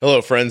Hello,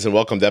 friends, and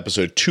welcome to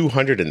episode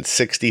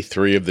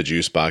 263 of the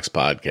Juicebox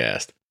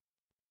Podcast.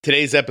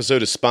 Today's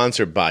episode is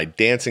sponsored by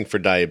Dancing for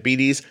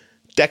Diabetes,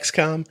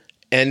 Dexcom,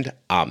 and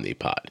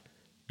Omnipod.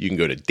 You can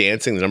go to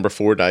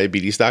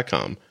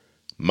dancing4diabetes.com,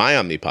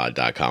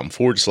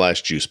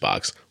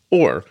 myomnipod.com/juicebox,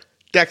 or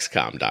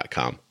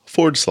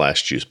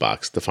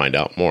dexcom.com/juicebox to find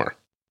out more.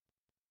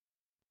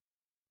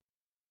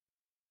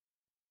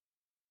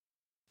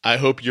 I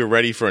hope you're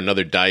ready for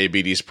another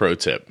diabetes pro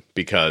tip,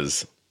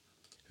 because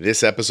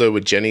this episode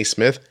with Jenny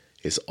Smith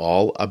is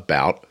all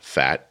about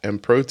fat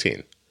and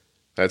protein.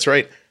 That's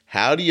right.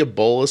 How do you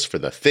bolus for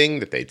the thing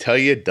that they tell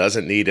you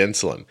doesn't need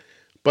insulin,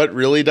 but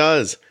really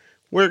does?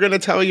 We're going to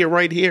tell you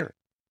right here.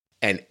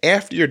 And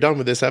after you're done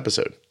with this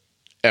episode,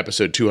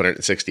 episode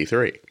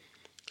 263,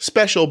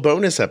 special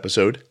bonus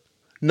episode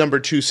number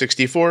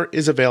 264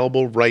 is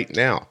available right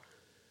now.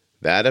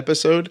 That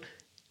episode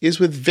is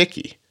with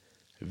Vicky.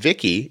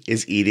 Vicky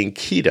is eating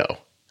keto,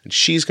 and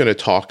she's going to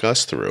talk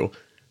us through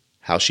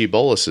how she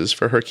boluses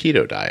for her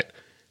keto diet.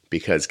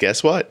 Because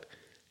guess what?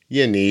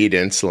 You need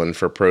insulin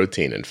for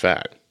protein and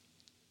fat.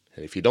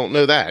 And if you don't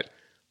know that,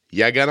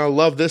 you're going to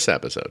love this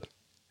episode.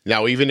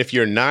 Now, even if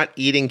you're not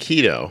eating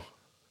keto,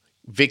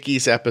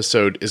 Vicky's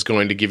episode is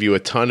going to give you a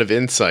ton of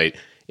insight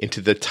into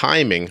the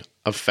timing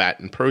of fat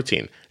and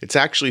protein. It's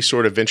actually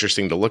sort of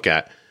interesting to look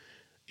at.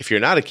 If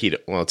you're not a keto,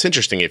 well, it's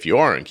interesting if you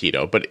are on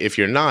keto, but if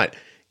you're not,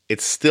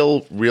 it's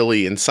still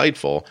really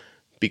insightful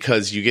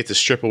because you get to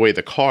strip away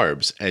the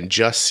carbs and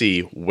just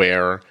see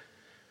where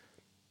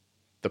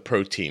the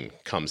protein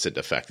comes into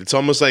effect. It's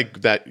almost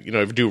like that, if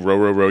you do row,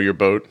 row, row your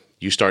boat,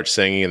 you start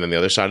singing and then the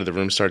other side of the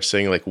room starts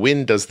singing. Like,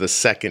 when does the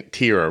second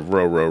tier of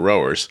row, row,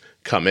 rowers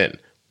come in?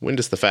 When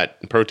does the fat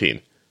and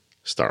protein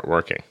start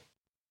working?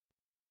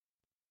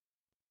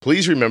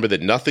 Please remember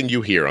that nothing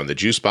you hear on the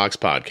Juicebox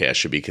Podcast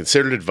should be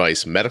considered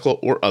advice, medical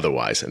or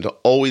otherwise, and to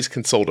always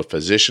consult a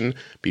physician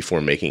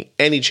before making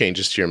any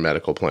changes to your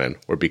medical plan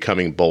or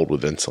becoming bold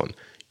with insulin.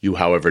 You,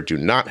 however, do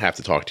not have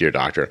to talk to your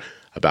doctor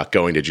about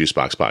going to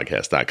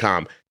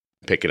juiceboxpodcast.com,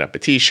 picking up a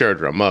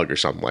t-shirt or a mug or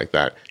something like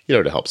that,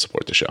 to help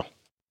support the show.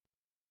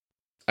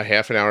 A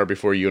half an hour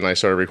before you and I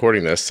started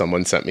recording this,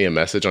 someone sent me a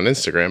message on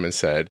Instagram and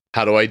said,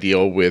 how do I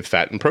deal with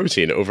fat and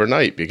protein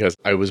overnight? Because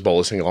I was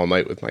bolusing all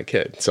night with my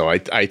kid. So I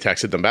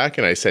texted them back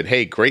and I said,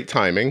 hey, great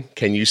timing.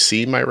 Can you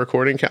see my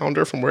recording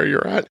calendar from where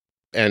you're at?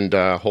 And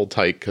hold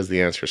tight because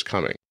the answer is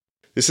coming.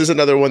 This is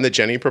another one that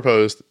Jenny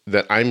proposed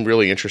that I'm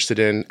really interested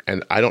in,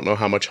 and I don't know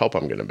how much help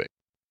I'm going to be.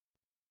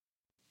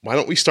 Why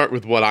don't we start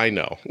with what I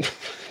know?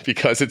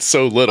 Because it's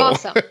so little.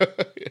 Awesome.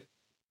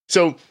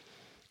 So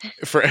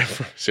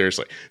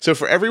seriously. So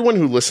for everyone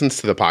who listens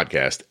to the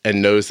podcast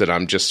and knows that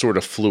I'm just sort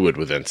of fluid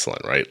with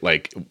insulin, right?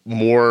 Like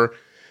more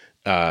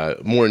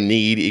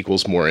need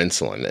equals more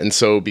insulin. And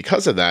so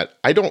because of that,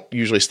 I don't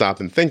usually stop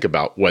and think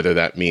about whether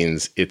that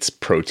means it's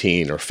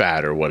protein or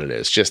fat or what it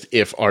is. Just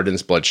if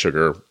Arden's blood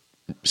sugar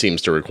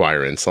seems to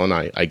require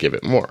insulin, I give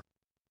it more.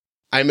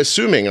 I'm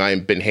assuming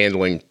I've been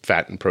handling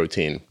fat and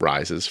protein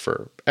rises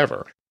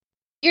forever.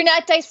 You're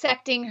not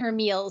dissecting her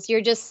meals.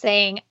 You're just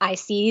saying, I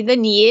see the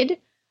need.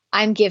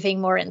 I'm giving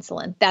more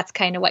insulin. That's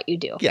kind of what you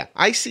do. Yeah.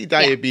 I see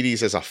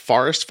diabetes as a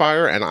forest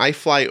fire, and I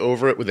fly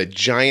over it with a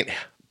giant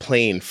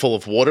plane full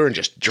of water and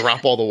just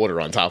drop all the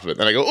water on top of it.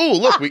 And I go, oh,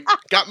 look, we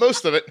got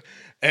most of it.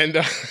 And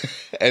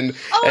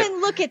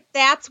look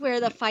that's where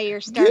the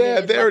fire started.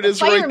 Yeah, there it is.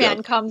 The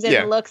fireman comes in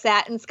and looks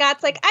at, and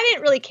Scott's like, I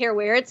didn't really care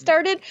where it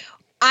started.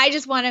 I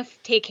just want to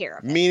take care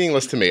of it.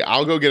 Meaningless to me.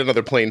 I'll go get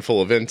another plane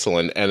full of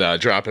insulin and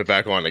drop it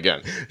back on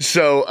again.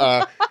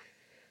 So,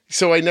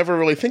 So I never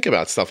really think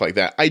about stuff like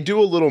that. I do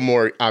a little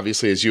more,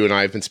 obviously, as you and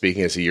I have been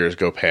speaking as the years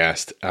go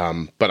past.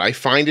 But I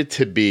find it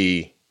to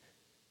be,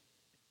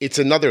 it's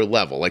another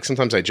level. Like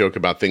sometimes I joke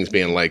about things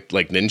being like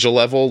ninja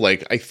level.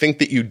 Like I think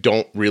that you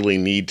don't really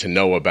need to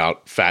know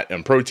about fat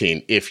and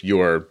protein if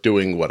you're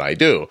doing what I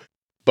do.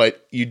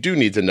 But you do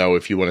need to know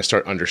if you want to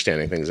start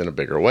understanding things in a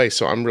bigger way.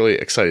 So I'm really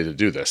excited to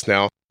do this.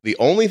 Now, the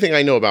only thing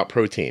I know about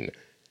protein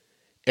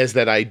is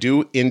that I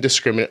do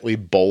indiscriminately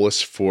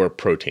bolus for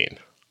protein.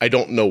 I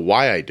don't know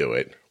why I do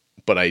it,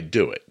 but I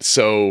do it.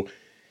 So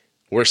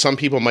where some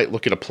people might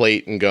look at a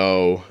plate and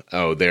go,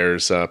 oh,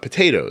 there's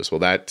potatoes. Well,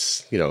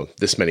 that's,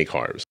 this many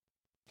carbs.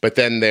 But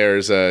then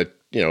there's a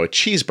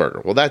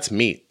cheeseburger. Well, that's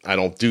meat. I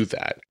don't do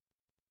that.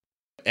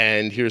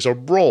 And here's a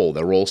roll.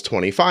 The roll's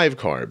 25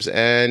 carbs.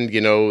 And,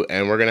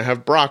 and we're going to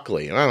have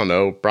broccoli. And I don't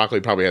know,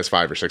 broccoli probably has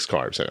 5 or 6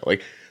 carbs in it.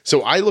 Like,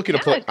 so I look at a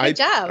plate. Good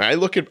job. I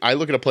look at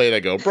a plate. I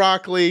go,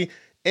 broccoli,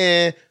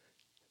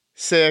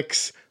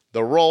 6.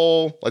 The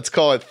roll, let's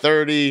call it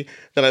 30.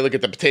 Then I look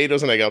at the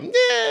potatoes and I go,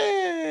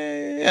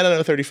 I don't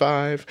know,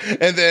 35.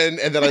 And then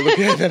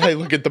I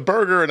look at the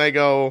burger and I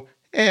go,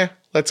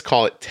 let's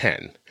call it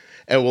 10.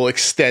 And we'll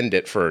extend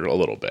it for a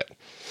little bit.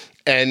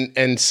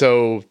 And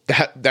so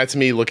that's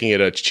me looking at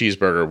a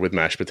cheeseburger with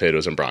mashed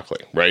potatoes and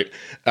broccoli, right?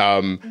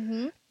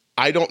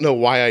 I don't know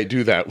why I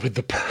do that with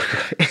the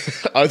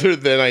burger, other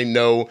than I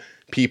know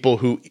people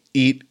who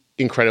eat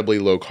incredibly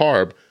low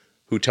carb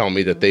who tell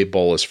me that they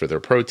bolus for their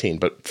protein,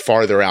 but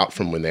farther out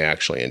from when they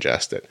actually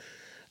ingest it.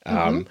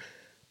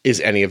 Is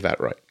any of that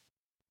right?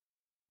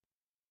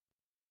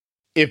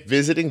 If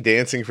visiting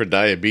Dancing for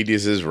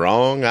Diabetes is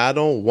wrong, I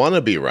don't want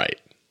to be right.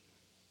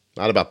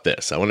 Not about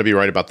this. I want to be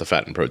right about the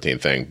fat and protein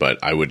thing, but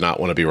I would not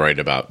want to be right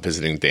about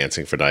visiting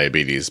Dancing for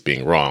Diabetes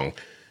being wrong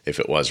if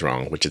it was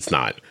wrong, which it's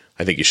not.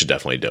 I think you should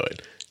definitely do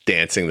it.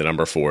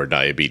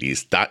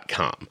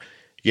 Dancing4diabetes.com.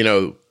 You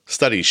know,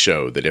 studies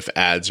show that if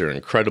ads are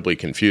incredibly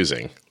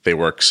confusing, they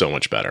work so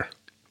much better.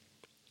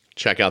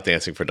 Check out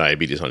Dancing for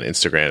Diabetes on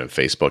Instagram and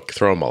Facebook.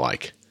 Throw them a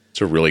like.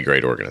 It's a really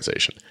great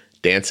organization.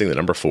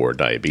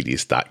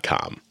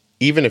 Dancing4diabetes.com.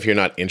 Even if you're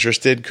not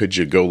interested, could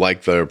you go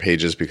like their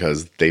pages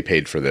because they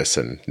paid for this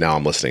and now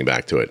I'm listening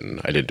back to it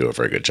and I didn't do a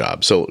very good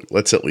job. So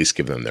let's at least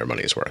give them their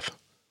money's worth.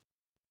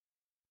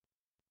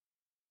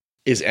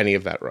 Is any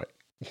of that right?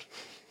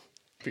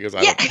 Because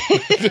I don't.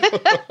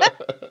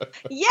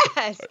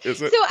 Yes.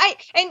 So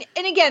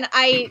again,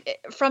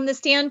 from the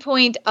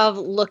standpoint of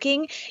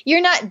looking,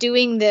 you're not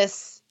doing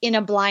this in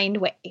a blind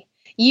way.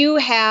 You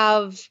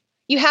have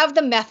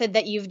the method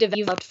that you've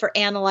developed for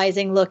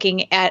analyzing,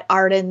 looking at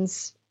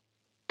Arden's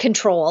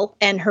control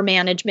and her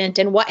management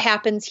and what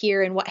happens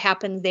here and what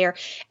happens there.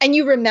 And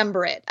you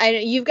remember it.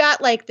 You've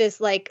got like this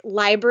like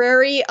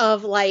library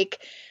of like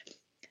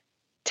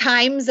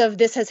times of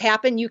this has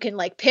happened. You can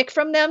like pick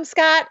from them,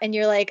 Scott. And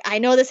you're like, I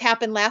know this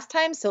happened last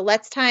time. So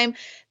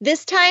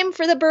this time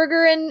for the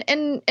burger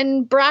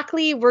and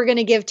broccoli, we're going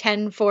to give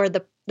 10 for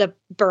the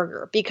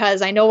burger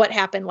because I know what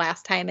happened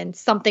last time and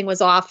something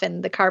was off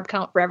and the carb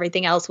count for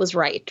everything else was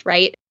right.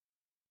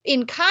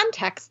 In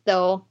context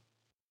though,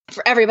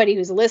 for everybody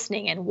who's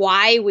listening and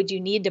why would you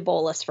need to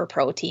bolus for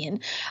protein?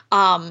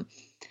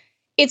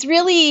 It's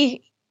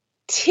really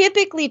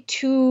typically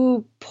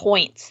 2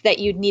 points that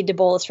you'd need to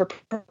bolus for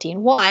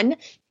protein. One,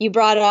 you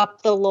brought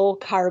up the low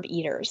carb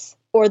eaters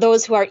or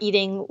those who are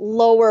eating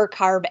lower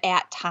carb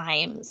at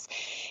times.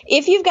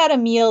 If you've got a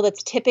meal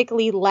that's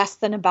typically less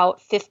than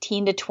about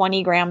 15 to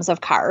 20 grams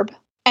of carb,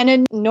 and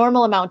a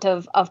normal amount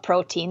of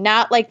protein,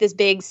 not like this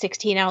big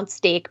 16-ounce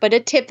steak, but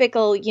a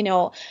typical,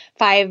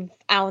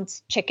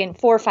 5-ounce chicken,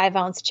 4 or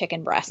 5-ounce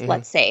chicken breast,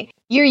 let's say.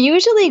 You're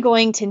usually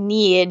going to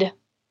need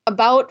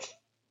about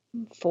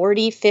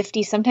 40,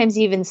 50, sometimes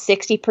even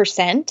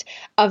 60%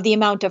 of the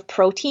amount of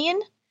protein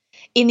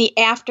in the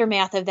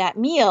aftermath of that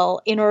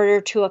meal in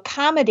order to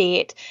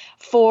accommodate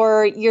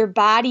for your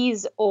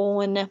body's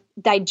own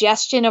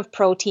digestion of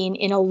protein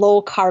in a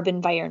low carb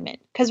environment.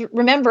 Because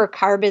remember,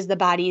 carb is the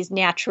body's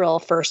natural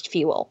first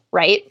fuel,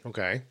 right?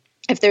 Okay.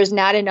 If there's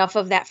not enough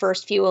of that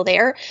first fuel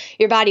there,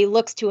 your body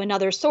looks to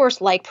another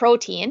source like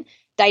protein,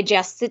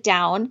 digests it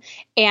down,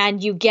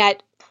 and you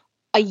get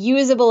a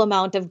usable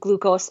amount of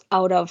glucose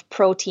out of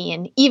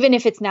protein, even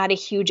if it's not a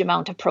huge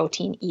amount of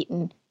protein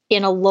eaten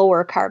in a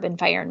lower carb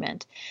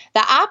environment.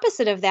 The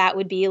opposite of that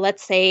would be,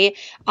 let's say,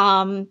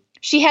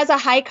 she has a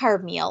high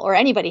carb meal, or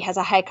anybody has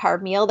a high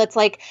carb meal that's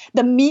like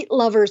the meat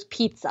lover's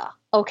pizza,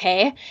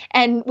 okay?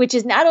 And which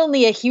is not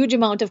only a huge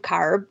amount of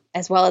carb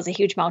as well as a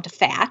huge amount of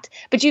fat,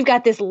 but you've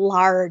got this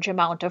large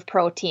amount of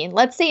protein.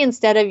 Let's say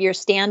instead of your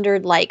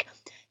standard like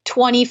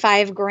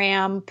 25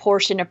 gram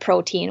portion of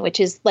protein,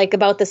 which is like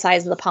about the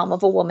size of the palm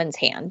of a woman's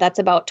hand. That's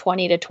about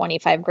 20 to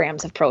 25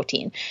 grams of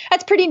protein.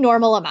 That's pretty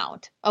normal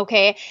amount.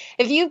 Okay.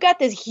 If you've got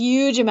this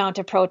huge amount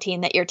of protein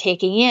that you're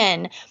taking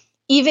in,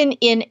 even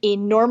in a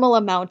normal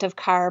amount of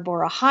carb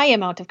or a high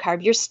amount of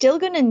carb, you're still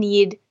going to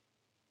need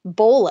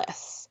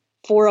bolus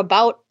for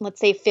about,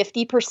 let's say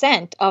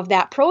 50% of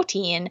that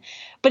protein,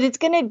 but it's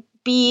going to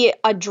be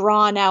a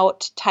drawn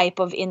out type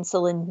of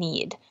insulin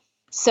need.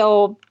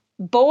 So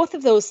both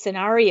of those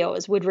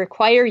scenarios would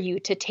require you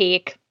to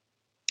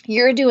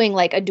you're doing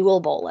like a dual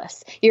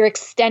bolus. You're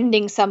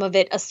extending some of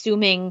it,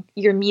 assuming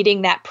you're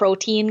meeting that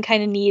protein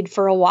kind of need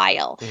for a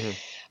while. Mm-hmm.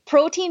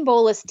 Protein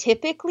bolus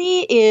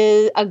typically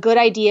is a good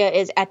idea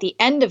is at the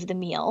end of the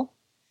meal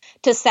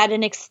to set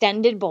an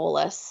extended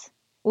bolus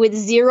with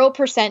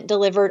 0%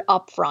 delivered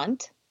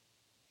upfront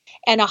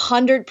and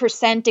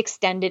 100%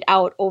 extended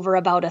out over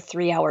about a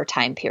 3-hour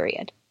time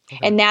period.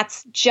 Okay. And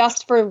that's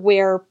just for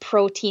where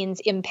proteins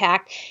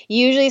impact.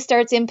 Usually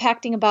starts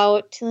impacting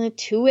about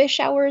 2-ish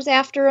hours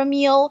after a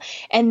meal.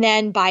 And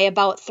then by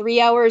about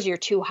 3 hours, you're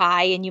too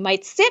high and you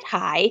might sit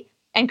high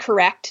and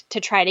correct to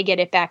try to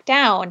get it back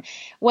down.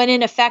 When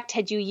in effect,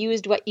 had you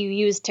used what you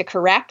used to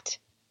correct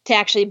to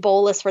actually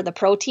bolus for the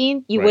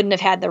protein, you wouldn't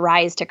have had the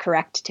rise to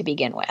correct to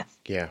begin with.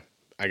 Yeah,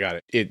 I got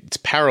it. It's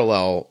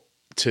parallel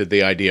to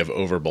the idea of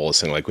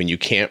over-bolusing, like when you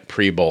can't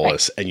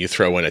pre-bolus and you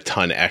throw in a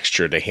ton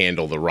extra to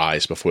handle the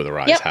rise before the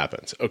rise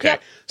happens. Okay.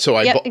 So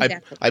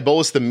I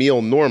bolus the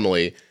meal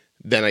normally,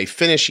 then I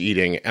finish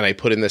eating and I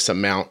put in this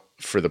amount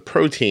for the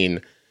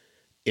protein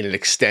in an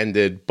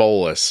extended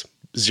bolus,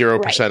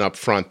 0% up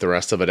front, the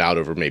rest of it out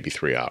over maybe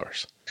 3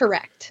 hours.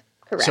 Correct.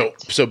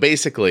 So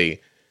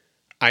basically,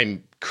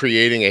 I'm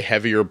creating a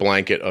heavier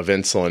blanket of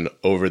insulin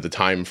over the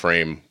time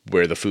frame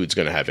where the food's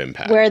going to have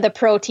impact. Where the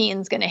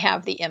protein's going to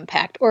have the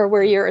impact, or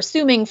where you're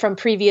assuming from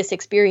previous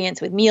experience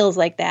with meals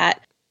like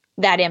that,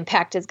 that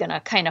impact is going to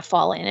kind of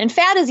fall in. And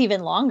fat is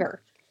even longer.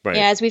 Right.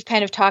 Yeah, as we've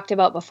kind of talked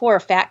about before,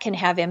 fat can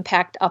have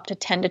impact up to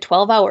 10 to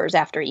 12 hours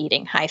after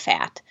eating high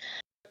fat.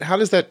 How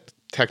does that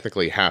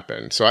technically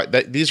happen? So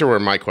these are where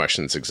my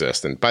questions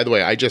exist. And by the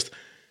way,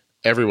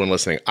 everyone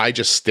listening, I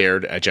just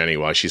stared at Jenny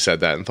while she said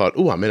that and thought,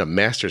 "Ooh, I'm in a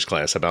master's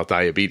class about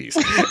diabetes."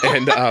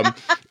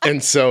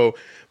 and so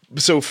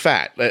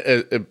fat,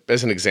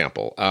 as an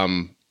example,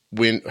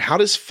 how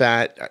does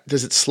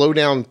it slow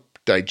down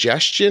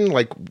digestion?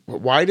 Like,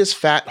 why does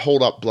fat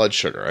hold up blood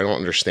sugar? I don't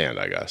understand,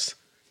 I guess.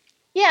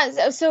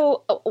 Yeah.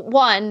 So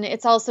one,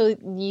 it's also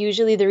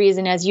usually the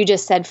reason, as you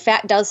just said,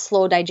 fat does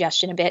slow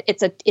digestion a bit.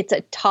 It's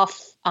a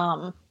tough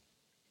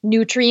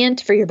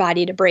nutrient for your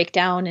body to break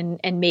down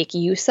and make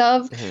use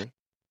of. Mm-hmm.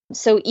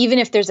 So even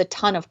if there's a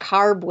ton of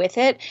carb with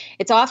it,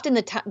 it's often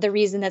the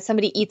reason that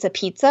somebody eats a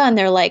pizza and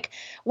they're like,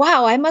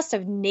 wow, I must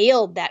have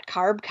nailed that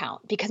carb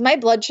count because my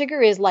blood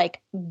sugar is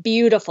like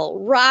beautiful,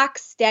 rock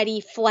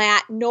steady,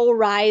 flat, no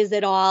rise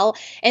at all.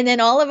 And then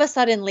all of a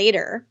sudden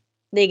later,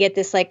 they get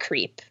this like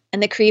creep.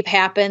 And the creep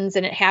happens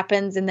and it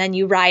happens. And then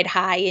you ride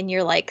high and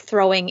you're like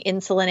throwing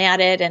insulin at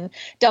it and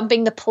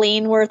dumping the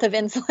plane worth of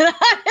insulin on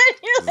it.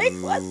 You're like,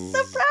 what's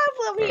the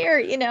problem here?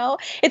 You know,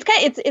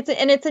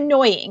 it's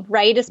annoying,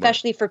 right?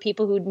 Especially for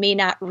people who may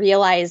not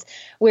realize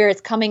where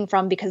it's coming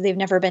from because they've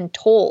never been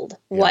told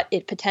what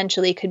it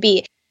potentially could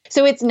be.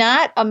 So it's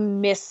not a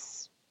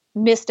missed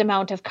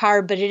amount of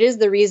carb, but it is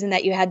the reason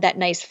that you had that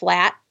nice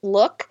flat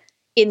look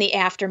in the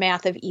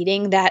aftermath of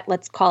eating that,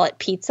 let's call it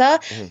pizza.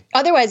 Mm-hmm.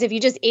 Otherwise, if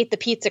you just ate the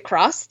pizza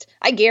crust,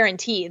 I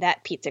guarantee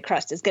that pizza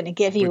crust is going to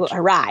give you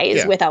a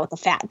rise without the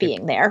fat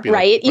being there,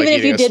 right? Even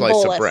if you did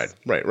bolus. Bread.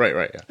 Right.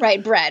 Yeah.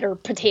 Right, bread or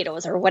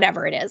potatoes or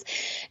whatever it is.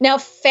 Now,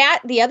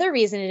 fat, the other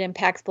reason it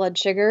impacts blood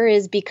sugar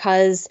is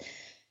because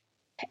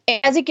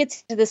as it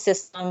gets into the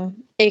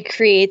system, it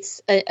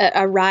creates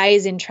a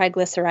rise in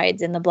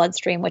triglycerides in the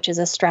bloodstream, which is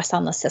a stress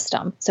on the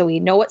system. So we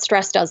know what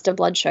stress does to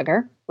blood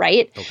sugar,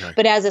 right? Okay.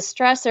 But as a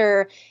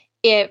stressor,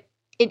 it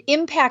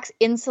impacts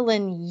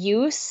insulin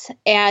use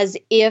as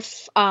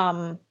if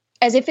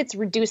it's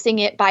reducing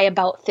it by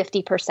about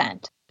 50%.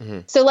 Mm-hmm.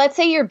 So let's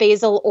say your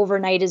basal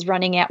overnight is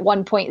running at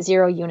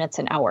 1.0 units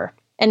an hour,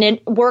 and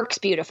it works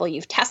beautiful.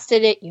 You've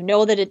tested it. You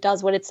know that it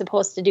does what it's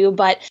supposed to do,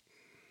 but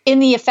in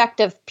the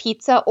effect of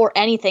pizza or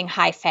anything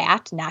high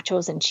fat,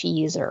 nachos and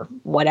cheese or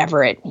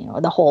whatever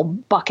the whole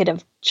bucket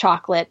of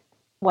chocolate,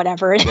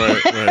 whatever it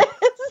is, right.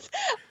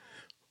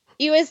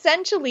 You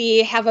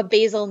essentially have a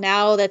basal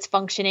now that's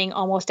functioning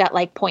almost at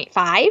like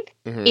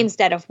 0.5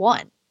 instead of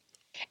 1.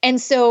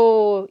 And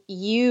so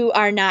you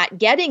are not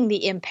getting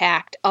the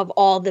impact of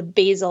all the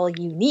basal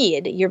you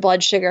need. Your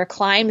blood sugar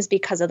climbs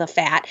because of the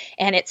fat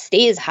and it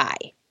stays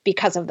high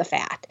because of the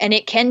fat, and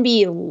it can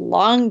be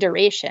long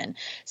duration.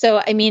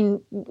 So, I mean,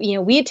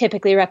 we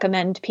typically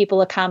recommend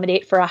people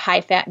accommodate for a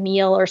high fat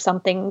meal or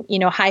something,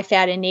 high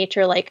fat in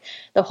nature, like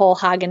the whole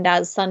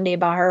Haagen-Dazs Sundae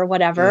bar or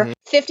whatever.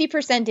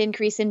 50%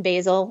 increase in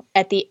basal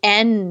at the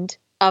end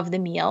of the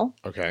meal.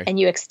 Okay. And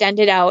you extend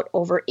it out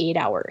over 8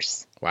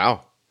 hours.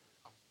 Wow.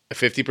 A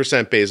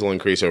 50% basal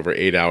increase over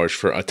 8 hours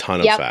for a ton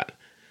of fat.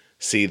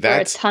 See,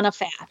 that's for a ton of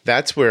fat.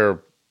 That's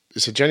where,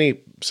 so Jenny,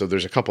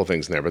 there's a couple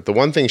things in there, but the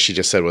one thing she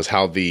just said was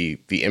how the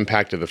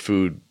impact of the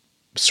food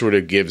sort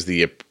of gives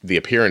the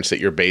appearance that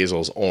your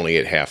basal's only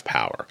at half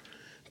power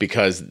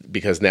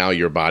because now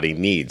your body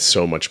needs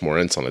so much more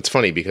insulin. It's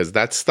funny because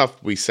that's stuff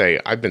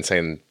I've been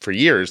saying for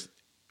years,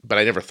 but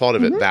I never thought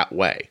of it that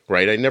way,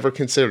 right? I never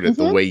considered it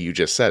the way you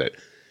just said it.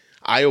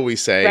 I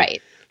always say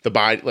the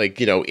body,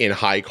 in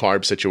high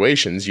carb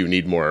situations, you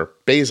need more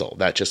basal.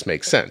 That just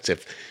makes sense.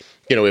 If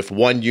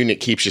 1 unit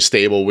keeps you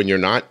stable when you're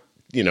not,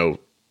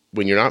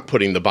 when you're not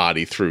putting the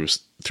body through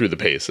the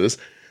paces,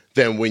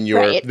 then when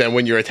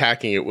you're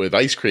attacking it with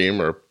ice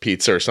cream or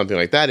pizza or something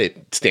like that,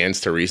 it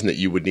stands to reason that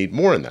you would need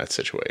more in that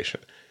situation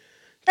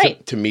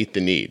to meet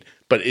the need.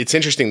 But it's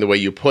interesting the way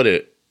you put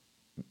it.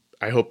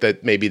 I hope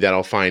that maybe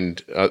that'll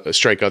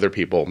strike other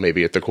people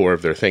maybe at the core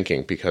of their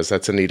thinking, because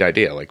that's a neat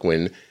idea. Like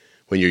when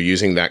you're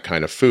using that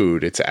kind of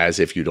food, it's as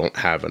if you don't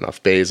have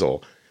enough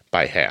basal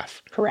by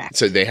half. Correct.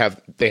 So they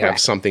have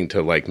something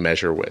to like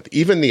measure with.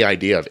 Even the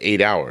idea of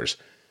 8 hours.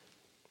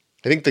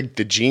 I think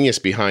the genius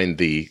behind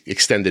the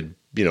extended,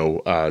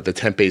 the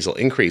temp basal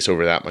increase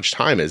over that much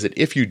time is that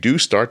if you do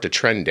start to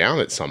trend down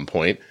at some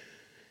point,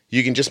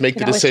 you can just make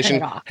the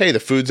decision, hey, the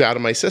food's out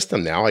of my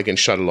system now. I can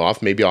shut it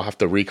off. Maybe I'll have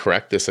to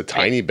recorrect this a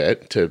tiny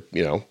bit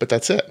but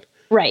that's it.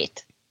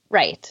 Right.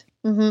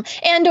 Mm-hmm.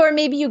 And or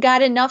maybe you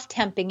got enough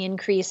temping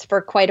increase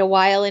for quite a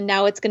while and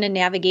now it's going to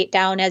navigate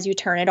down as you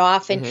turn it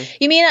off. And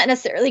you may not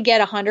necessarily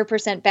get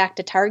 100% back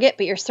to target,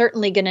 but you're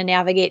certainly going to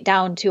navigate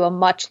down to a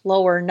much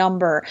lower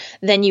number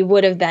than you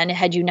would have been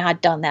had you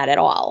not done that at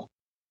all.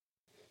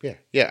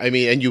 Yeah. I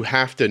mean, and you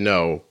have to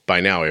know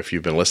by now, if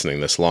you've been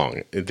listening this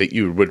long, that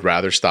you would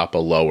rather stop a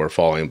low or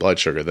falling blood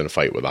sugar than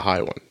fight with a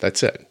high one.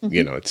 That's it.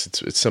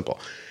 It's simple.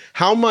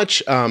 How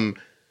much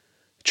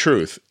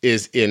truth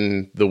is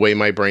in the way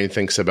my brain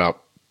thinks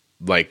about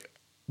like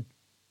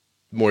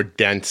more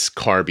dense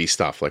carby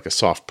stuff, like a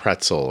soft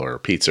pretzel or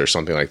pizza or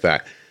something like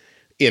that,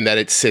 in that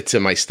it sits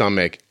in my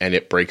stomach and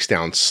it breaks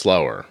down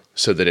slower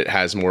so that it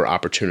has more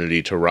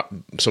opportunity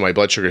so my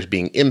blood sugar is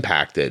being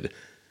impacted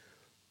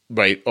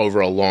right over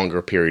a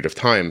longer period of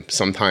time,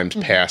 sometimes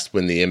past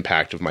when the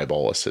impact of my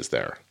bolus is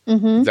there.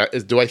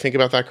 Do I think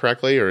about that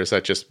correctly, or is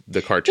that just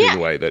the cartoon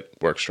way that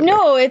works for me?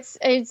 No, it's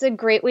a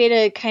great way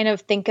to kind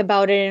of think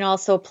about it and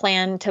also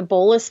plan to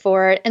bolus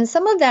for it. And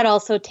some of that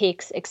also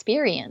takes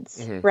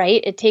experience,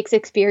 right? It takes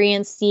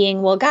experience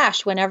seeing, well,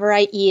 gosh, whenever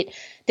I eat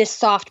this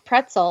soft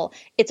pretzel,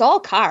 it's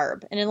all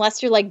carb. And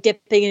unless you're like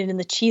dipping it in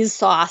the cheese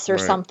sauce or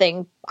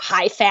something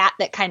high fat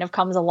that kind of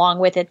comes along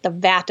with it, the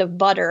vat of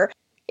butter,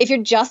 if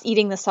you're just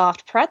eating the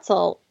soft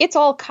pretzel, it's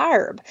all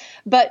carb.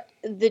 But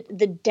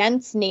the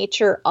dense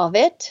nature of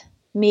it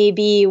may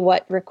be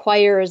what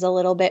requires a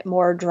little bit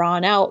more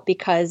drawn out,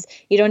 because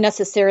you don't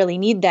necessarily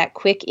need that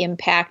quick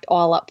impact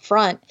all up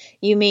front.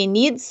 You may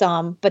need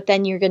some, but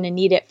then you're going to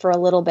need it for a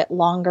little bit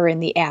longer in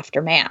the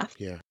aftermath.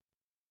 Yeah.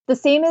 The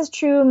same is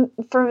true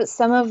for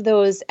some of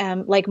those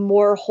like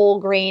more whole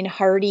grain,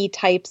 hearty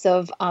types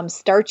of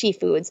starchy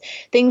foods,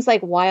 things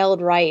like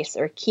wild rice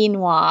or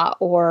quinoa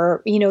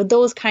or,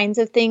 those kinds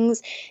of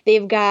things.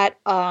 They've got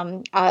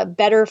a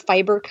better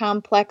fiber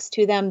complex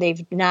to them.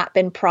 They've not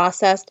been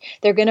processed.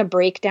 They're going to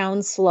break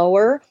down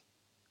slower,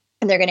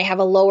 and they're going to have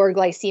a lower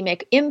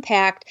glycemic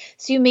impact.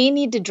 So you may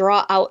need to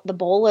draw out the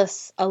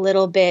bolus a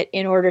little bit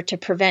in order to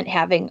prevent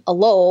having a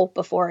low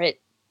before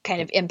it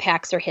kind of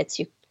impacts or hits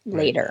you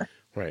later.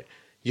 Right.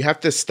 You have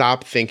to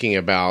stop thinking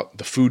about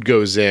the food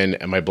goes in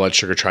and my blood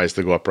sugar tries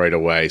to go up right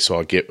away. So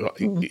I'll get,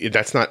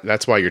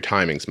 that's why your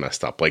timing's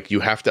messed up. Like, you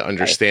have to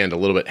understand a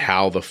little bit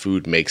how the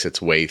food makes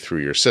its way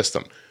through your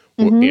system.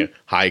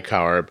 High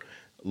carb,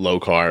 low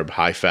carb,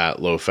 high fat,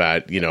 low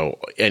fat,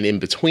 and in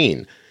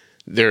between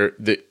I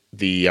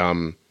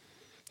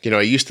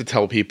used to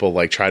tell people,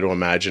 like, try to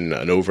imagine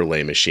an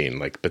overlay machine,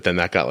 like, but then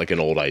that got like an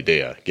old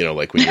idea,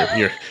 like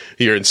when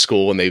you're in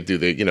school and they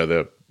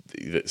do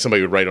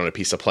somebody would write on a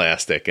piece of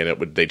plastic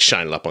and they'd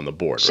shine it up on the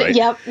board, right?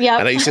 Yep.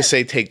 And I used to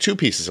say, take 2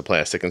 pieces of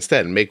plastic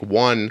instead and make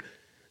one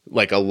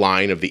like a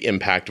line of the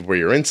impact of where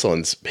your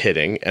insulin's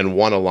hitting and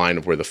one a line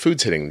of where the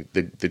food's hitting.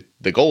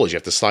 The goal is you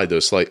have to slide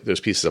those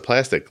pieces of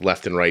plastic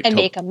left and right and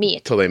make them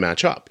meet till they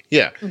match up.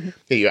 Yeah. Yeah,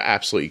 you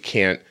absolutely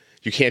can't.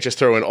 You can't just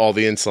throw in all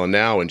the insulin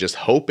now and just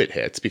hope it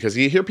hits, because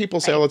you hear people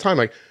say all the time,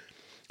 like,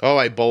 oh,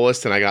 I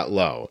bolused and I got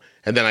low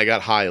and then I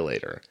got high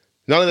later.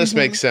 None of this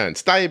makes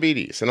sense.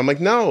 Diabetes. And I'm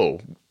like,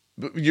 no.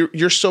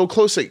 You're so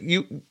close.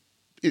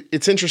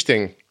 It's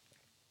interesting,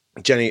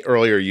 Jenny.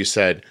 Earlier you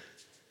said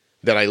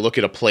that I look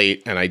at a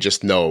plate and I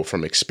just know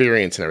from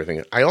experience and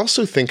everything. I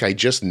also think I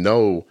just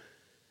know.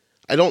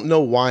 I don't know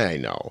why I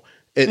know,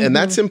 and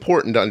that's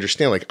important to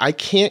understand. Like, I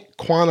can't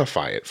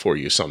quantify it for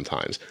you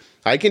sometimes.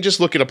 I can just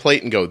look at a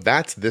plate and go,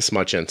 "That's this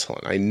much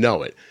insulin." I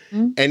know it,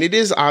 and it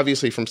is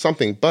obviously from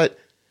something. But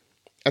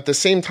at the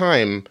same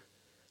time,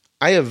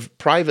 I have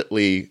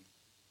privately.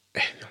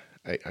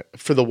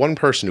 For the one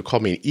person who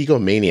called me an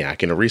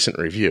egomaniac in a recent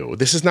review,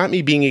 this is not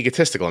me being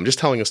egotistical. I'm just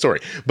telling a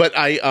story. But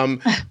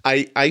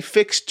I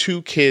fixed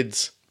 2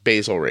 kids'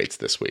 basal rates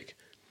this week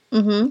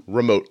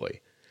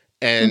remotely,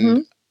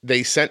 and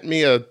they sent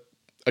me a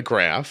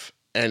graph.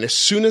 And as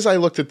soon as I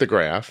looked at the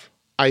graph,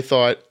 I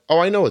thought, "Oh,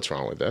 I know what's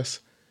wrong with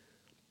this,"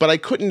 but I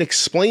couldn't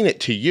explain it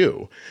to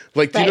you.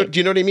 Like, do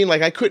you know what I mean?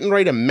 Like, I couldn't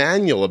write a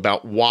manual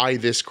about why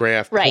this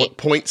graph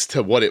points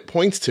to what it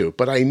points to,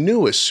 but I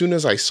knew as soon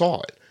as I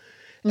saw it.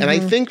 And I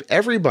think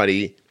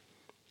everybody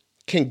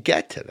can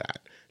get to that,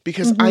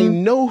 because I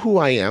know who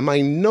I am. I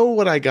know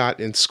what I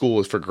got in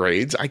school for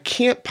grades. I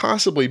can't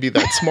possibly be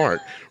that smart,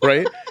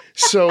 right?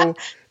 So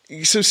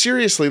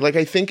seriously, like,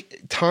 I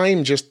think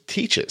time just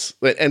teaches.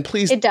 And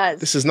please, it does.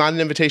 This is not an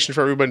invitation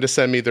for everybody to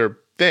send me their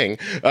thing.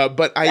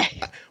 But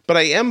I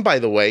am, by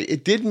the way,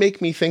 it did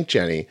make me think,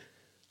 Jenny,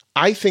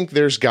 I think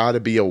there's got to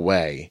be a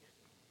way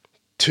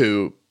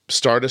to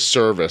start a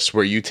service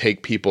where you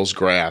take people's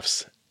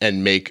graphs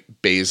and make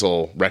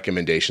basal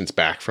recommendations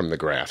back from the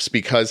graphs.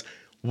 Because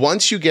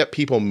once you get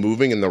people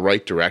moving in the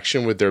right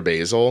direction with their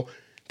basal,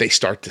 they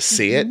start to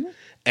see it,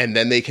 and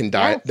then they can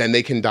dial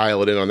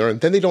it in on their own.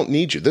 Then they don't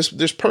need you. This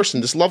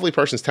lovely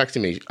person's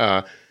texting me,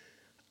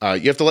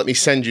 you have to let me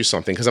send you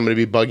something because I'm going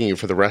to be bugging you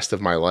for the rest of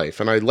my life.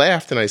 And I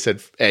laughed and I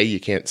said, A, you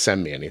can't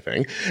send me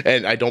anything.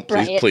 And I don't,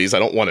 please, I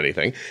don't want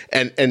anything.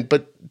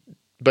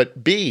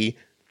 But B,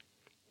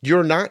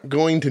 you're not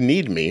going to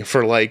need me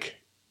for like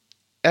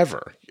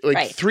ever.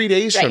 Like 3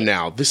 days from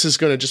now, this is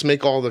going to just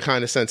make all the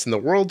kind of sense in the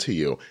world to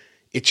you.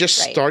 It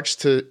just you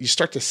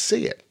start to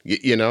see it,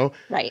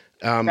 Right.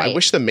 I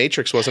wish The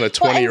Matrix wasn't a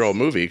 20-year-old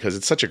movie, because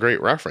it's such a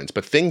great reference,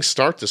 but things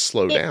start to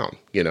slow down,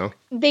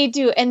 They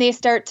do. And they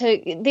start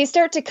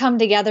to come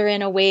together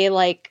in a way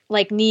like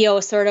Neo,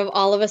 sort of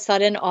all of a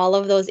sudden, all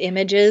of those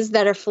images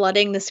that are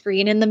flooding the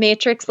screen in The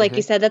Matrix. Like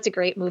you said, that's a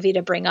great movie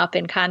to bring up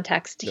in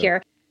context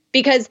here,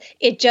 because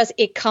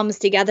it comes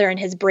together and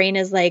his brain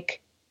is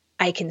like,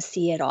 I can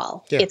see it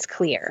all. Yeah. It's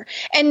clear.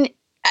 And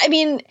I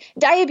mean,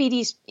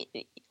 diabetes,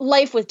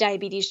 life with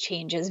diabetes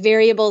changes.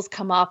 Variables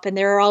come up, and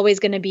there are always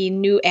going to be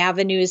new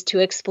avenues to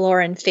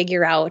explore and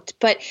figure out.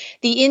 But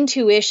the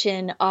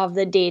intuition of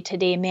the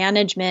day-to-day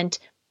management,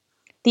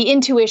 the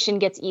intuition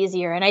gets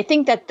easier. And I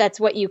think that that's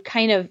what you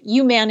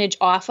you manage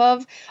off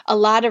of, a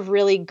lot of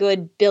really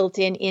good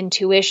built-in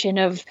intuition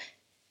of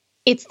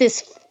it's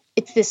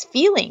this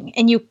feeling.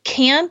 And you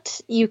can't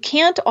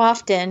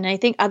often, I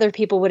think other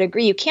people would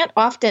agree, you can't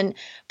often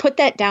put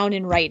that down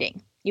in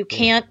writing. You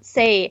can't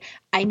say,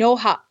 I know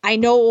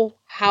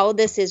how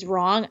this is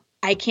wrong.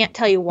 I can't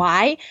tell you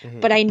why,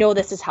 but I know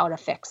this is how to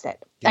fix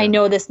it. Yeah. I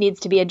know this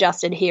needs to be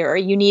adjusted here, or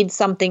you need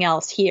something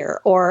else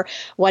here, or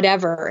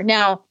whatever.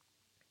 Now,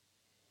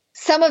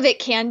 some of it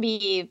can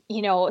be,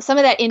 some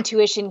of that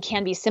intuition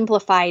can be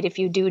simplified if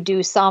you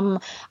do some,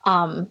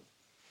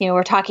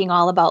 we're talking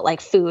all about like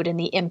food and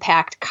the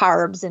impact,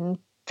 carbs and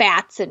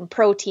fats and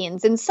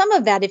proteins. And some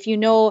of that, if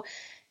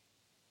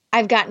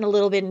I've gotten a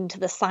little bit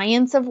into the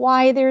science of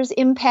why there's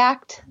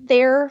impact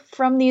there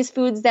from these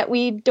foods that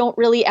we don't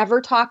really ever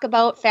talk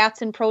about.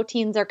 Fats and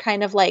proteins are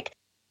kind of like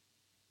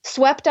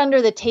swept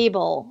under the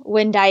table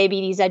when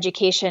diabetes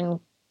education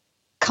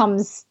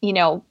comes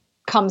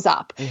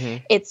up. Mm-hmm.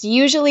 It's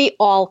usually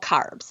all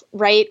carbs,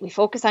 right? We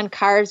focus on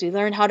carbs. We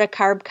learn how to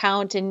carb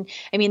count. And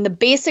I mean, the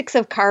basics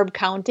of carb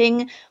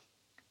counting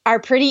are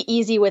pretty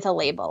easy with a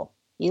label.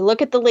 You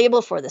look at the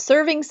label for the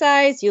serving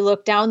size. You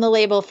look down the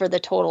label for the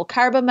total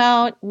carb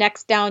amount.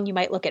 Next down, you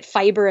might look at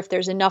fiber. If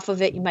there's enough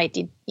of it, you might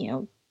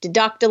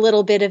deduct a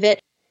little bit of it.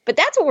 But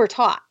that's what we're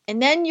taught.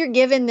 And then you're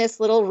given this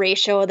little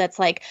ratio that's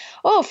like,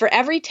 oh, for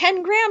every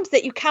 10 grams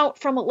that you count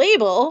from a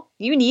label,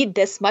 you need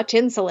this much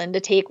insulin to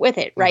take with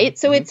it, right?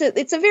 Mm-hmm. So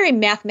it's a very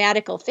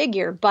mathematical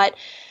figure. But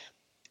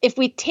if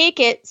we take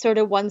it sort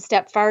of one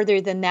step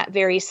farther than that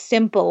very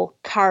simple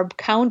carb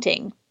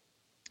counting,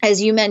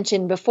 as you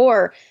mentioned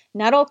before,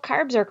 not all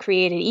carbs are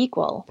created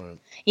equal. Right.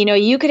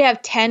 You could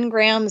have 10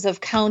 grams of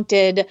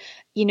counted,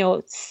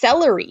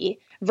 celery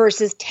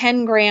versus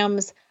 10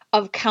 grams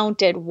of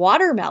counted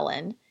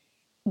watermelon.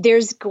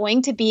 There's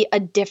going to be a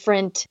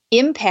different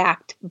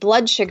impact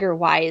blood sugar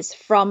wise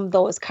from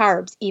those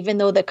carbs, even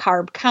though the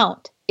carb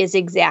count is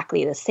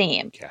exactly the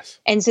same. Yes.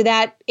 And so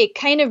that it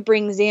kind of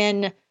brings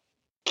in,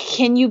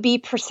 can you be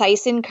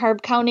precise in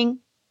carb counting?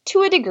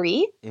 To a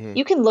degree. Mm-hmm.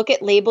 You can look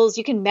at labels,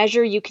 you can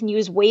measure, you can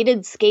use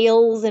weighted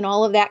scales and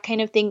all of that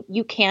kind of thing.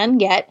 You can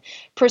get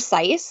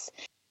precise.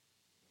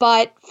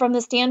 But from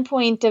the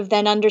standpoint of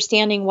then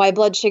understanding why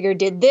blood sugar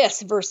did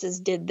this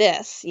versus did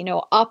this,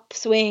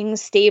 upswing,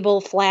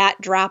 stable, flat,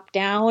 drop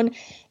down,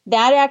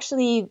 that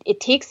actually, it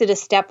takes it a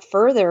step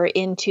further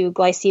into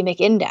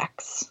glycemic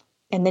index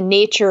and the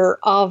nature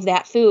of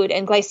that food.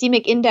 And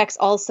glycemic index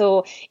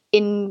also,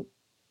 it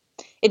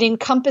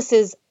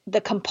encompasses the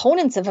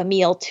components of a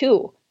meal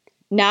too.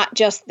 Not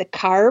just the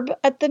carb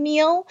at the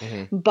meal,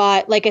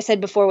 but like I said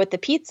before with the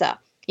pizza,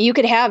 you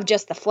could have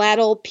just the flat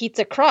old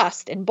pizza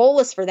crust and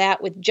bolus for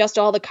that with just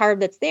all the carb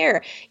that's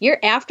there. Your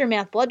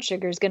aftermath blood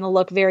sugar is going to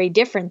look very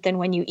different than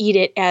when you eat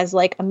it as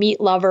like a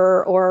meat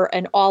lover or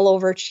an all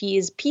over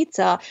cheese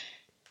pizza.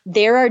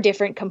 There are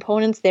different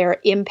components there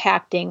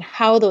impacting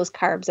how those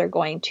carbs are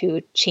going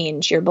to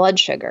change your blood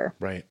sugar.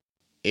 Right.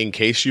 In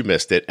case you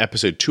missed it,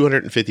 episode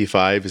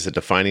 255 is a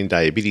Defining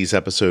Diabetes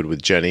episode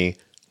with Jenny,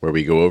 where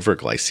we go over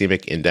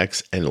glycemic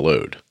index and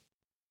load.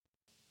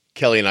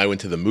 Kelly and I went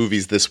to the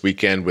movies this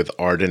weekend with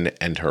Arden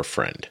and her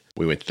friend.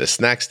 We went to the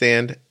snack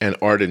stand, and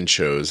Arden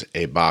chose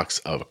a box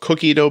of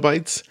cookie dough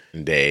bites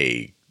and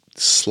a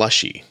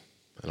slushie.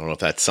 I don't know if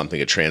that's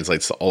something that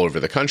translates to all over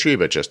the country,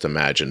 but just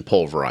imagine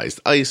pulverized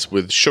ice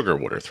with sugar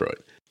water through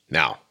it.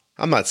 Now,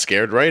 I'm not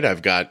scared, right?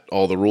 I've got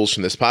all the rules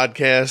from this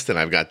podcast, and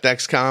I've got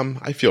Dexcom.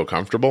 I feel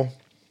comfortable.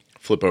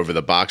 Flip over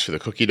the box for the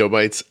cookie dough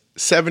bites.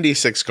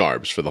 76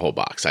 carbs for the whole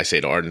box. I say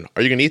to Arden,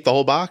 are you going to eat the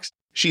whole box?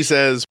 She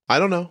says, I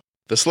don't know.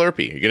 The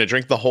Slurpee, you're going to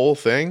drink the whole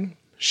thing?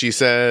 She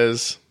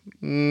says,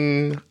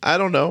 I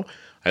don't know.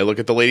 I look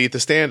at the lady at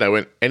the stand. I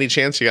went, any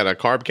chance you got a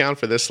carb count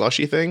for this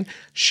slushy thing?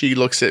 She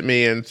looks at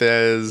me and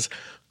says,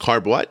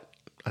 carb what?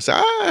 I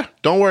said,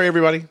 don't worry,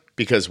 everybody,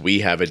 because we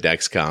have a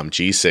Dexcom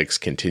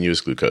G6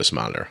 continuous glucose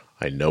monitor.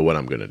 I know what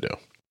I'm going to do.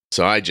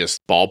 So I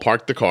just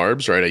ballparked the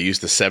carbs, right? I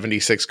used the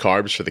 76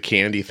 carbs for the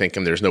candy,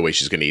 thinking there's no way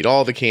she's going to eat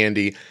all the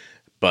candy.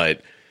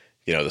 But,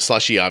 the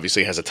slushie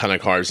obviously has a ton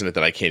of carbs in it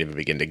that I can't even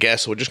begin to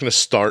guess. So we're just going to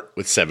start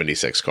with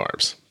 76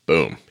 carbs.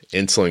 Boom.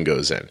 Insulin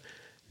goes in.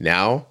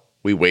 Now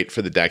we wait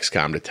for the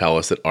Dexcom to tell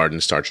us that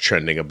Arden starts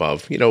trending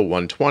above,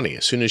 120.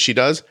 As soon as she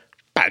does,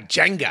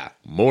 bajanga,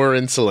 more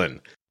insulin.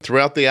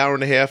 Throughout the hour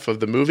and a half of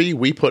the movie,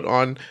 we put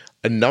on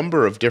a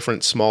number of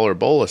different smaller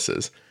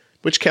boluses,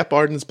 which kept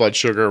Arden's blood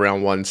sugar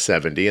around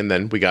 170, and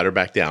then we got her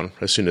back down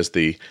as soon as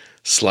the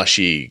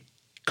slushy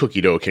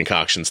cookie dough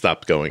concoction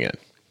stopped going in.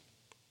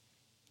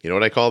 You know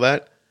what I call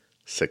that?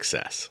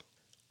 Success.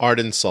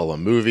 Arden saw a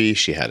movie,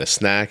 she had a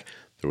snack,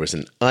 there was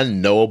an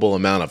unknowable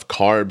amount of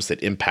carbs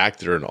that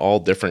impacted her in all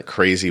different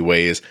crazy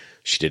ways.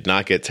 She did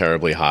not get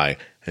terribly high,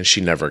 and she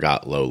never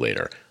got low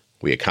later.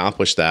 We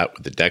accomplished that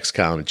with the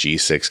Dexcom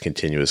G6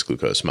 continuous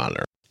glucose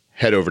monitor.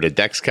 head over to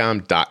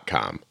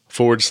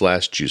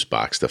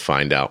Dexcom.com/juicebox to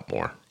find out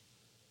more.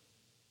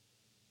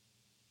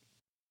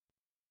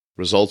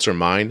 Results are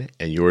mine,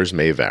 and yours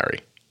may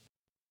vary.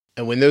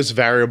 And when those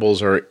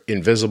variables are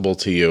invisible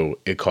to you,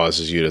 it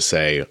causes you to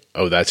say,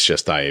 oh, that's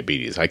just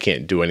diabetes. I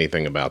can't do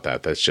anything about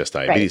that. That's just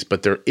diabetes. Right.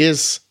 But there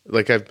is,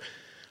 like I've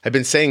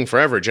been saying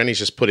forever, Jenny's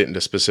just put it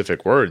into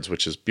specific words,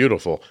 which is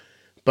beautiful.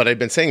 But I've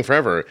been saying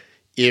forever,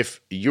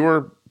 if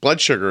your blood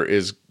sugar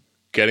is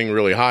getting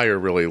really high or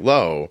really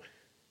low,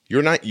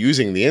 you're not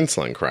using the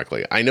insulin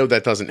correctly. I know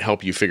that doesn't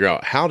help you figure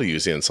out how to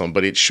use the insulin,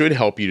 but it should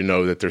help you to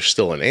know that there's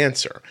still an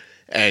answer.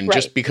 And right.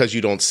 Just because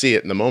you don't see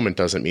it in the moment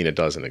doesn't mean it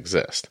doesn't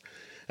exist.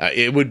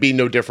 It would be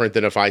no different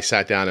than if I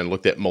sat down and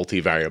looked at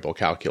multivariable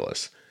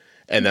calculus.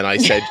 And then I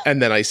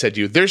said to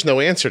you, there's no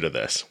answer to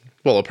this.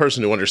 Well, a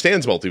person who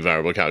understands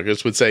multivariable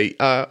calculus would say,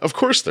 of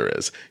course there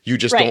is. You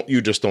just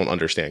don't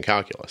understand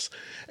calculus.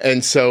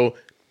 And so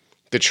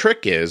the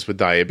trick is with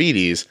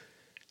diabetes,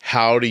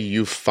 how do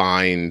you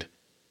find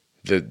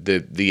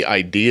the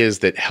ideas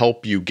that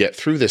help you get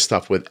through this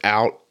stuff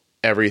without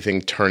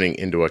everything turning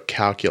into a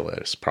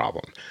calculus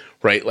problem,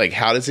 right? Like,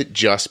 how does it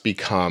just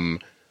become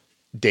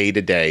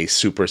day-to-day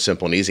super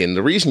simple and easy? And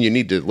the reason you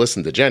need to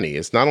listen to Jenny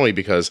is not only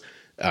because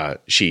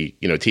she,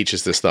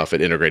 teaches this stuff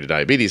at Integrated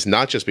Diabetes,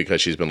 not just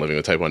because she's been living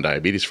with type 1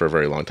 diabetes for a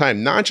very long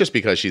time, not just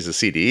because she's a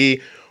CDE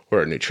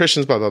or a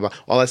nutritionist, blah, blah, blah,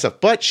 all that stuff,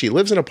 but she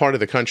lives in a part of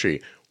the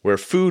country where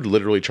food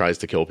literally tries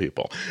to kill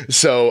people.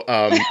 So,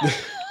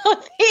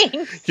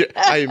 thanks. Yeah,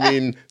 I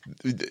mean,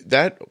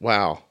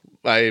 wow.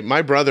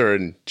 My brother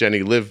and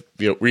Jenny live,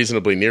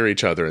 reasonably near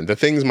each other, and the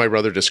things my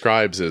brother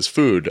describes as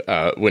food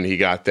when he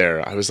got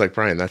there, I was like,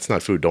 Brian, that's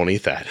not food. Don't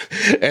eat that.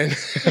 And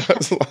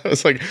I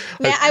was like,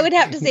 I would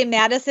have to say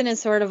Madison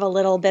is sort of a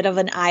little bit of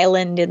an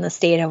island in the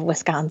state of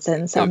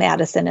Wisconsin. So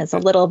Madison is a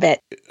little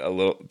different.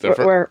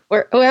 We're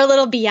a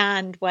little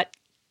beyond what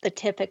the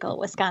typical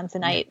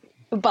Wisconsinite.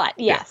 But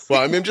yes. Yeah.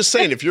 Well, I'm just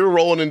saying, if you're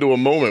rolling into a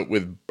moment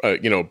with,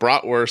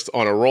 bratwurst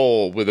on a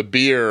roll with a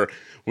beer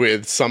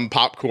with some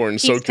popcorn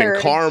soaked in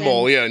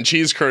caramel, and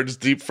cheese curds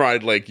deep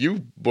fried, like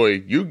you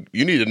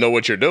need to know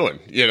what you're doing,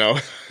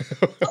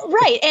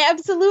 Right.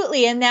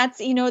 Absolutely. And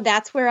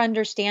that's where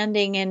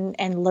understanding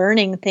and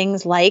learning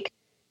things like,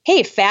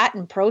 hey, fat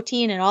and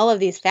protein and all of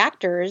these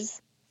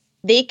factors,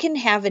 they can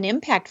have an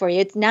impact for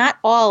you. It's not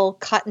all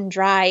cut and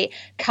dry.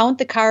 Count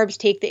the carbs,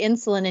 take the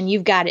insulin, and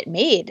you've got it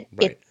made.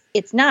 Right.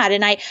 It's not.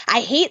 And I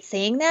hate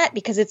saying that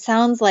because it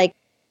sounds like,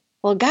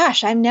 well,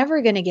 gosh, I'm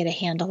never going to get a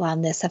handle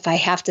on this if I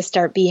have to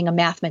start being a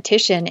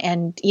mathematician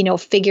and,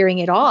 figuring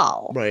it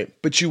all. Right.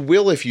 But you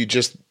will if you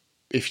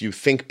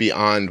think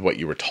beyond what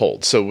you were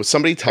told. So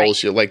somebody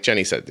tells you, like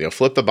Jenny said,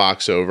 flip the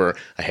box over,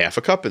 a half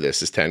a cup of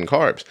this is 10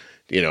 carbs.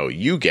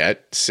 You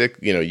get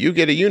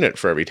a unit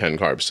for every 10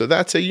 carbs. So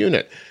that's a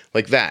unit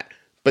like that.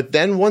 But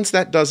then once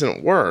that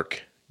doesn't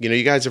work,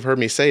 you guys have heard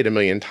me say it a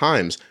million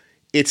times,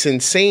 it's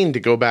insane to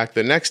go back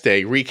the next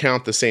day,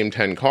 recount the same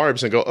 10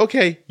 carbs and go,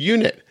 okay,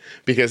 unit,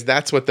 because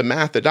that's what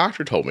the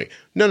doctor told me.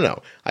 No.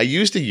 I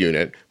used a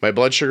unit. My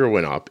blood sugar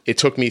went up. It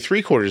took me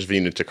 3/4 of a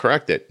unit to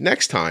correct it.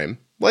 Next time,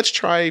 let's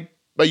try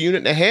a unit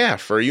and a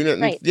half or a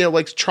unit,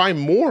 try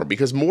more,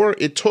 because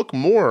it took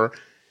more,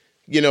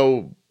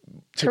 to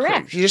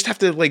correct. You just have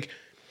to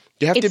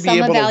you have to be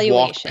able to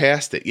walk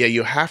past it. Yeah,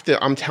 you have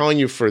to. I'm telling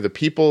you, for the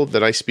people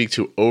that I speak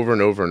to over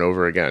and over and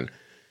over again,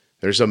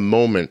 there's a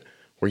moment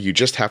where you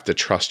just have to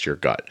trust your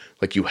gut.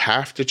 Like, you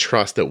have to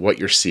trust that what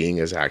you're seeing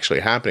is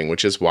actually happening,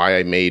 which is why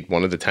I made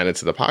one of the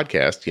tenets of the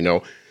podcast,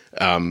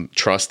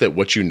 trust that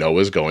what you know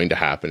is going to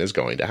happen is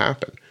going to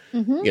happen.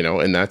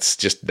 Mm-hmm. And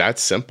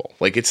that's simple.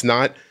 Like, it's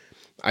not,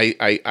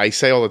 I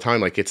say all the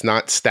time, like, it's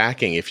not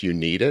stacking if you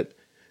need it.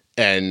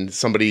 And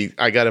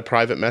I got a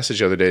private message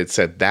the other day that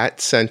said that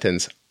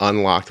sentence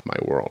unlocked my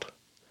world.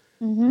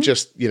 Mm-hmm.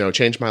 Just,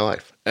 changed my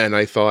life. And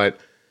I thought,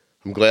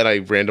 I'm glad I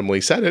randomly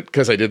said it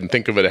because I didn't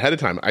think of it ahead of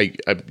time.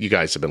 You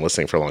guys have been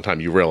listening for a long time.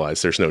 You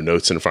realize there's no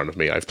notes in front of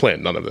me. I've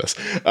planned none of this.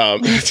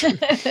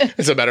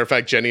 As a matter of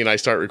fact, Jenny and I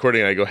start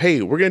recording and I go,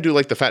 hey, we're going to do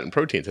like the fat and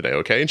protein today,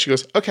 okay? And she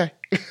goes, okay.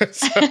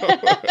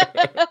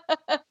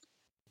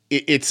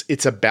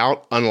 It's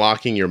about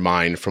unlocking your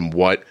mind from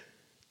what,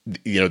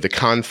 the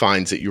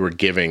confines that you were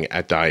giving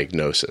at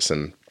diagnosis.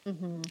 And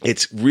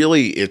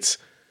it's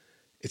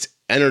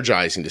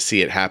energizing to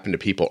see it happen to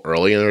people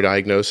early in their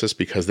diagnosis,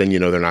 because then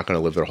they're not going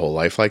to live their whole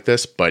life like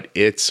this. But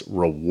it's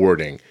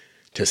rewarding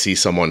to see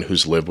someone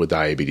who's lived with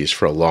diabetes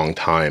for a long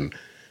time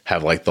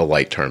have the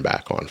light turn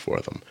back on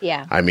for them.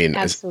 Yeah, I mean,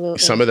 absolutely.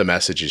 Some of the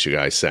messages you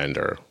guys send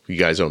you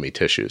guys owe me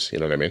tissues. You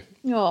know what I mean?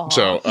 Aww.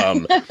 So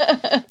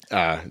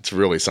it's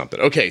really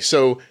something. Okay,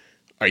 so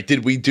all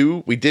right, we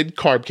did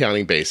carb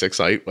counting basics,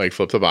 like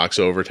flip the box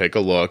over, take a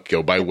look,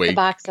 go by weight. The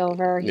box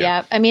over,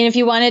 yeah. I mean, if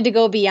you wanted to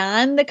go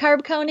beyond the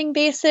carb counting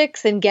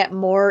basics and get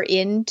more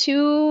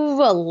into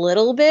a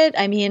little bit,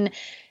 I mean,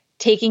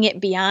 taking it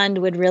beyond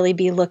would really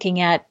be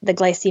looking at the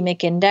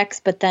glycemic index,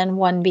 but then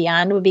one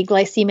beyond would be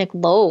glycemic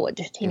load.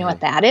 Do you know what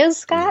that is,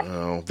 Scott?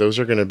 No, those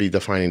are going to be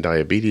defining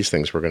diabetes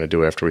things we're going to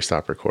do after we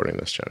stop recording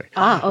this, Jenny.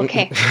 Ah,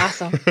 okay.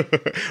 Awesome.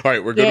 All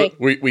right, we're good.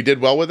 We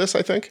did well with this,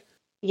 I think.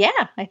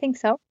 Yeah, I think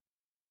so.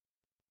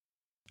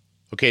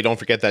 Okay, don't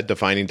forget that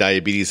Defining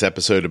Diabetes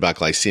episode about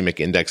glycemic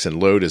index and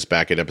load is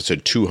back at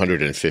episode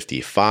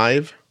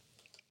 255.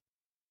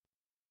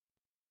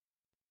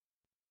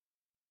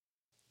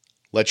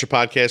 Let your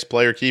podcast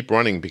player keep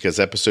running because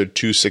episode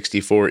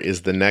 264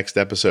 is the next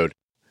episode.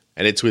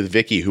 And it's with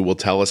Vicky, who will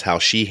tell us how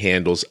she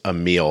handles a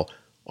meal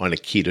on a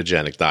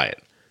ketogenic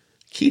diet.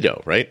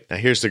 Keto, right? Now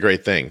here's the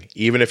great thing.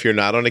 Even if you're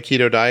not on a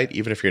keto diet,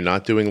 even if you're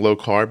not doing low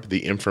carb,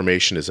 the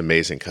information is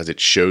amazing because it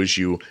shows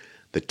you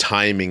the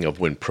timing of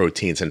when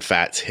proteins and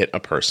fats hit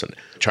a person.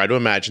 Try to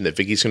imagine that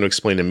Vicky's going to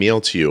explain a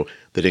meal to you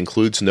that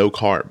includes no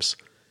carbs.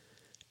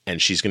 And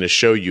she's going to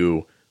show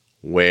you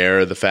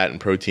where the fat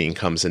and protein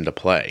comes into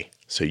play.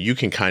 So you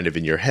can kind of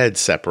in your head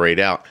separate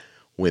out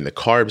when the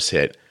carbs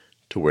hit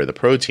to where the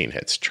protein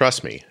hits.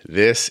 Trust me,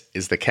 this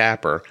is the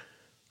capper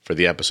for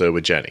the episode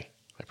with Jenny.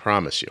 I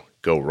promise you.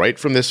 Go right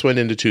from this one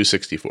into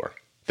 264.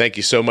 Thank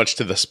you so much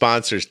to the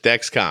sponsors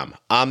Dexcom,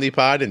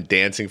 Omnipod, and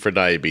Dancing for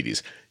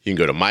Diabetes. You can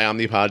go to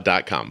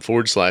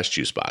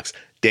myomnipod.com/juicebox,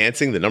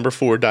 dancing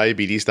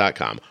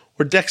 4diabetes.com,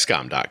 or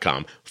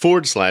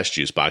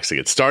dexcom.com/juicebox to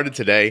get started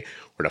today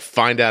or to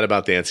find out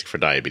about Dancing for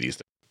Diabetes.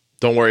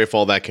 Don't worry if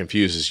all that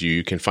confuses you.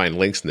 You can find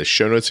links in the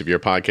show notes of your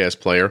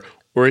podcast player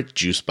or at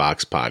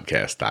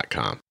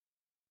juiceboxpodcast.com.